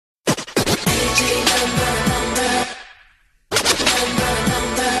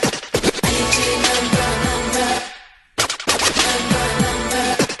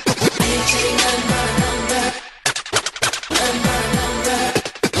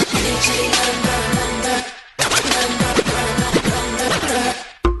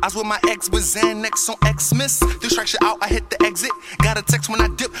with my ex with Xanax on Xmas. Distraction out, I hit the exit. Got a text when I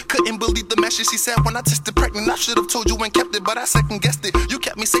dipped, couldn't believe the message. She said when I tested pregnant, I should've told you and kept it, but I second guessed it. You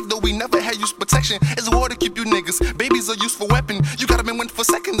kept me safe though we never had use protection. It's war to keep you niggas. Baby's a useful weapon. You gotta been waiting for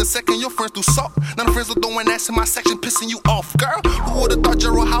second. The second your friends do salt. None of friends are throwing ass in my section, pissing you off, girl. Who would've thought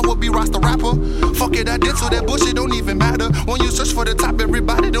Gerald Howard would be Ross the rapper? Fuck it, I did, so that bullshit don't even matter. When you search for the top,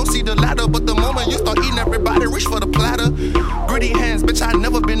 everybody don't see the ladder. But the moment you start eating, everybody reach for the platter. Gritty hands, bitch, I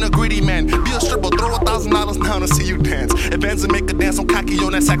never been a greedy man. Be a stripper, throw $1,000 down to see you dance. Advance and make a dance, I'm cocky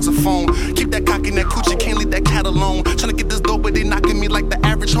on that saxophone. Keep that cocky in that coochie, can't leave that cat alone. Tryna get this dope, but they knocking me like the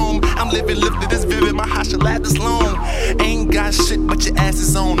average home. I'm living lifted, it's vivid, my heart should last this long. Ain't got shit, but your ass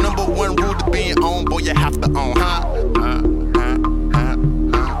is on. Number one rule to being on, boy, you have to own, huh?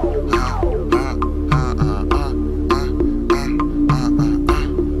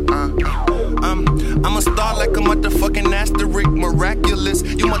 I'm a star like a motherfucking asterisk, miraculous.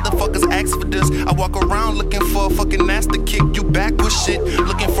 You motherfuckers ask for this. I walk around looking for a fucking ass to kick. You back with shit,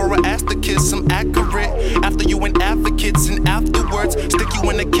 looking for an ass to kiss. I'm accurate. After you and advocates, and afterwards stick you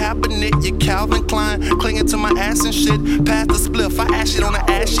in the cabinet. You Calvin Klein, clinging to my ass and shit. Pass the spliff, I ash shit on an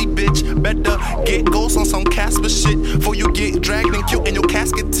ashy bitch. Better get ghosts on some Casper shit, before you get dragged and killed and your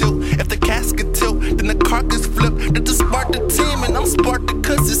casket tilt. If the casket tilt, then the carcass flip. That the spark the team and I'm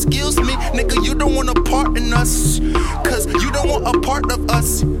Spartacus. Excuse me, nigga, you don't want a part in us, cause you don't want a part of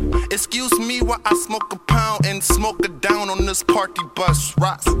us. Excuse me while I smoke a pound and smoke it down on this party bus.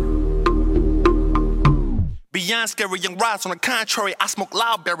 Raz. Beyond scary, Yung Raz. On the contrary, I smoke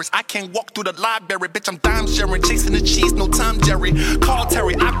loud berries. I can't walk through the library, bitch, I'm dime sharing. Chasing the cheese, no time, Jerry. Call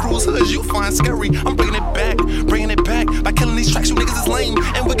Terry, I cruise hoods, you find scary. I'm bringing it back by killing these tracks. You niggas is lame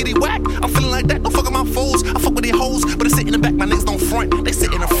and wiggity whack. I'm feeling like that, don't fuck with my foes. I fuck with their hoes, but they sit in the back, my niggas don't front. They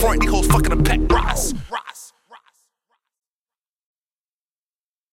sit in the front, these hoes fucking the pack. Raz.